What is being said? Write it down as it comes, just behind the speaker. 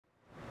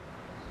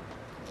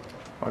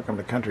Welcome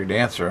to Country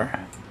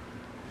Dancer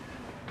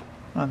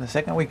on the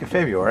second week of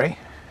February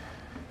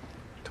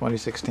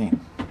 2016.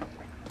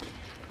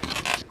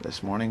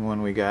 This morning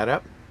when we got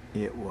up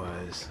it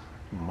was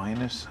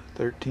minus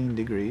 13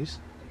 degrees.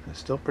 It's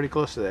still pretty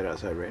close to that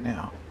outside right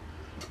now,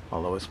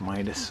 although it's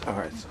it's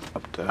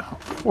up to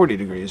 40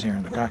 degrees here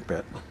in the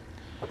cockpit.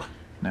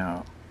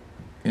 Now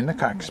in the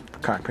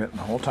cockpit and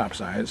the whole top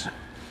sides,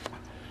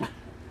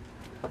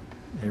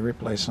 every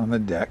place on the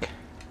deck,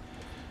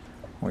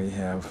 we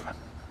have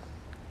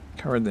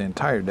covered the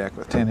entire deck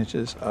with 10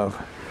 inches of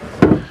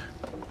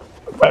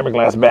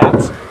fiberglass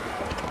bats.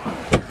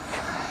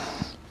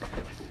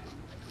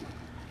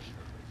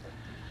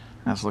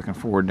 That's looking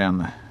forward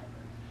down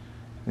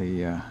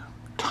the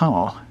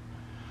tunnel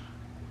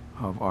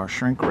of our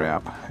shrink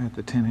wrap at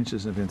the 10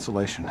 inches of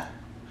insulation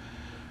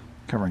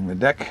covering the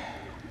deck,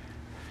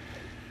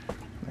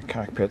 the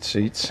cockpit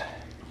seats.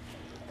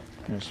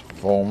 There's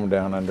foam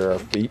down under our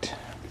feet,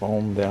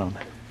 foam down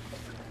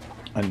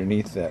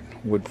underneath that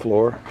wood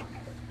floor,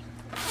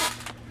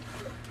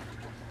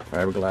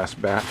 fiberglass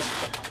bats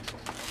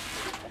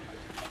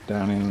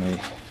down in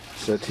the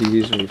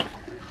settees. We've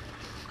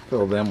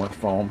filled them with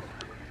foam,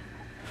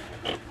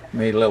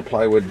 made a little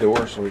plywood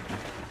door so we can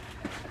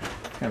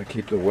kind of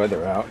keep the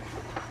weather out.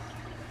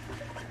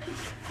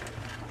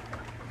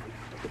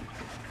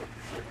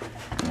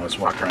 Let's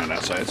walk around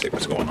outside and see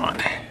what's going on.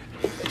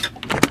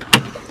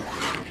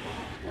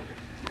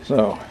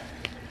 So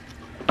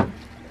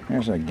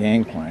there's a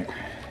gangplank.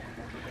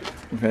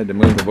 We've had to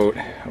move the boat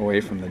away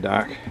from the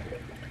dock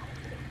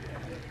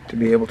to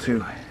be able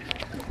to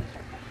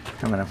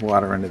have enough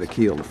water under the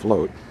keel to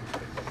float.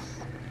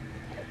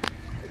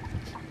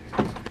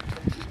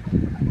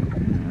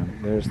 And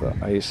there's the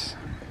ice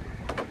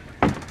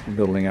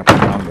building up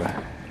around the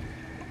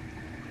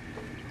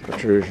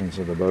protrusions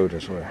of the boat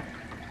as we're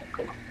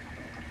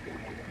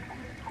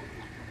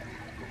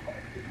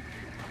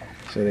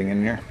sitting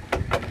in here.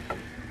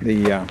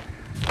 The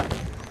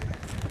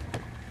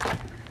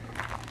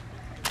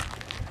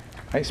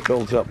ice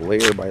builds up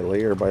layer by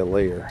layer by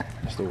layer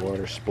as the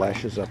water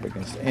splashes up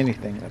against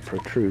anything that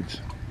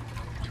protrudes.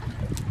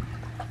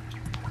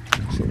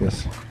 See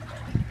this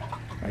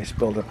ice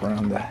build up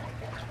around the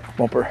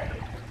bumper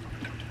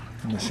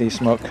and the sea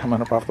smoke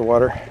coming up off the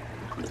water.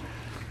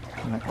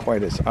 Not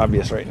quite as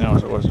obvious right now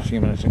as it was a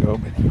few minutes ago,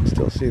 but you can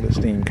still see the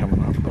steam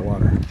coming off the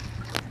water.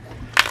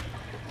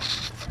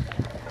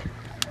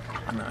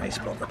 And the ice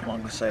built up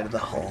along the side of the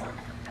hull.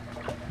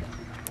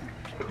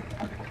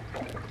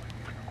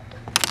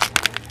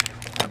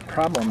 The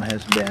problem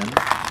has been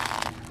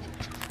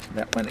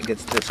that when it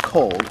gets this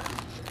cold,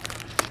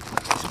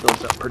 the ice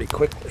builds up pretty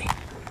quickly.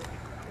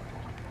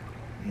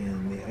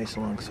 And the ice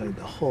alongside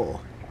the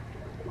hull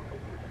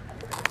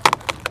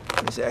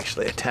is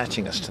actually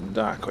attaching us to the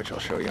dock, which I'll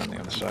show you on the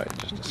other side in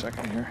just a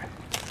second here.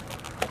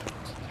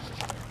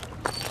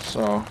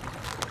 So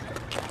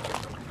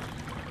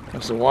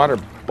as the water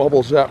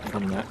bubbles up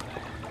from that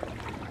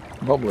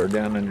bubbler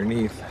down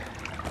underneath,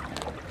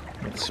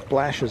 it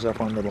splashes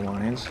up onto the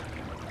lines,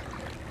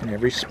 and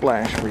every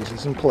splash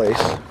freezes in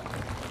place,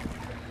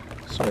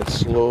 so it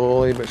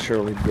slowly but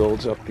surely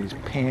builds up these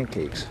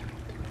pancakes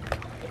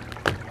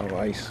of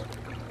ice.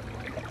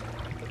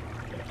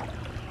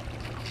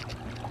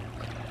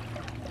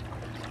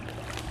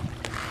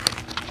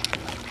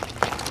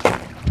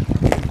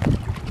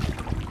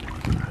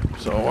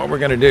 So what we're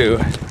going to do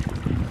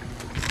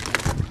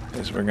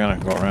is we're going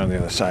to go around the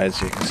other side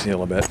so you can see a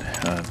little bit.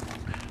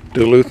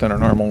 Duluth in a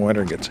normal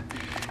winter gets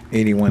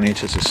 81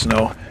 inches of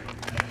snow.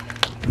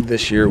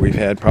 This year we've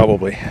had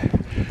probably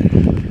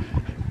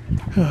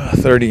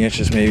 30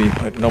 inches maybe,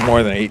 but no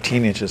more than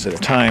 18 inches at a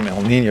time.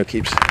 El Nino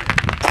keeps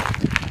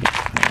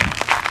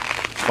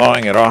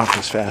thawing it off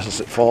as fast as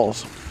it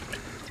falls.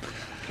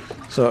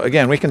 So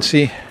again, we can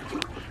see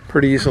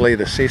pretty easily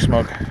the sea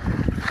smoke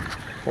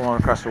blowing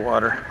across the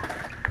water.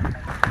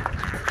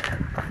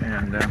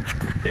 And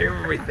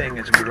everything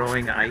is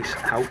growing ice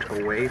out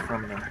away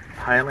from the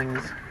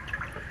pilings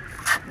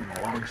and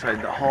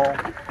alongside the hull.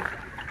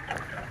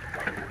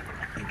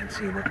 You can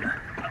see that the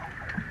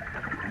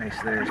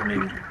ice there is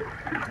maybe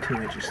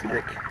 2 inches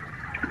thick,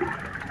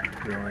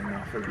 growing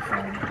off of the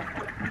foam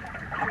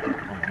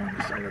along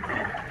the side of the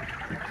hull.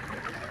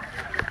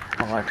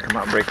 I'll have to come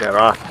out and break that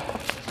off.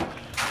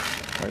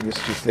 It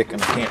gets too thick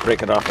and I can't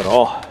break it off at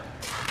all.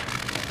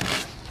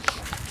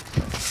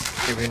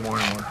 Getting more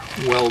and more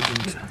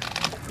welded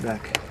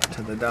back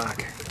to the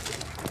dock.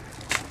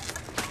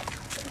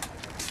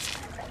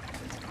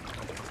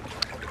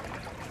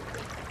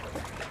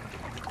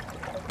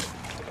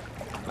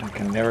 I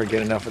can never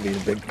get enough of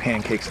these big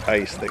pancakes of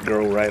ice that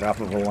grow right off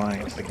of a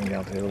line sticking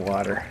down to the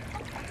water.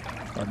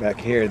 Or back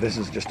here, this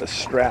is just a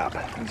strap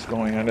that's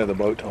going under the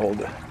boat to hold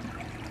the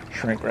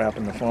shrink wrap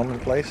and the foam in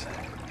place.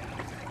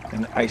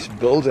 And the ice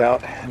builds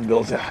out and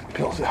builds out and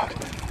builds out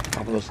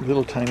of those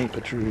little tiny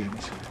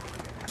protrusions.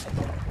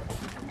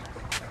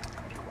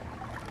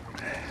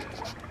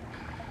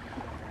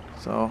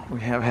 So we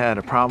have had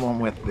a problem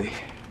with the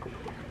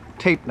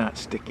tape not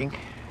sticking.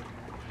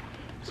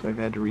 So I've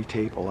had to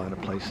retape a lot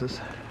of places.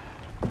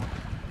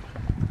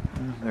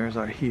 And there's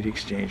our heat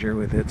exchanger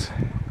with its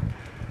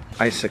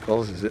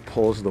icicles as it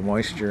pulls the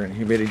moisture and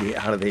humidity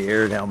out of the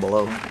air down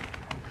below.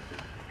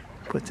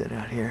 Puts it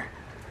out here.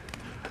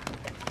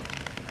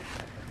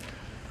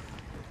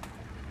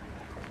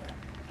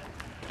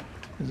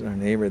 This is our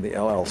neighbor, the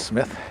LL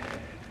Smith.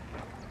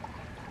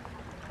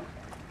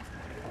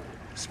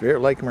 Spirit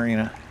Lake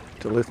Marina,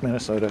 Duluth,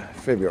 Minnesota,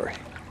 February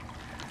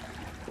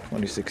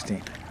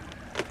 2016.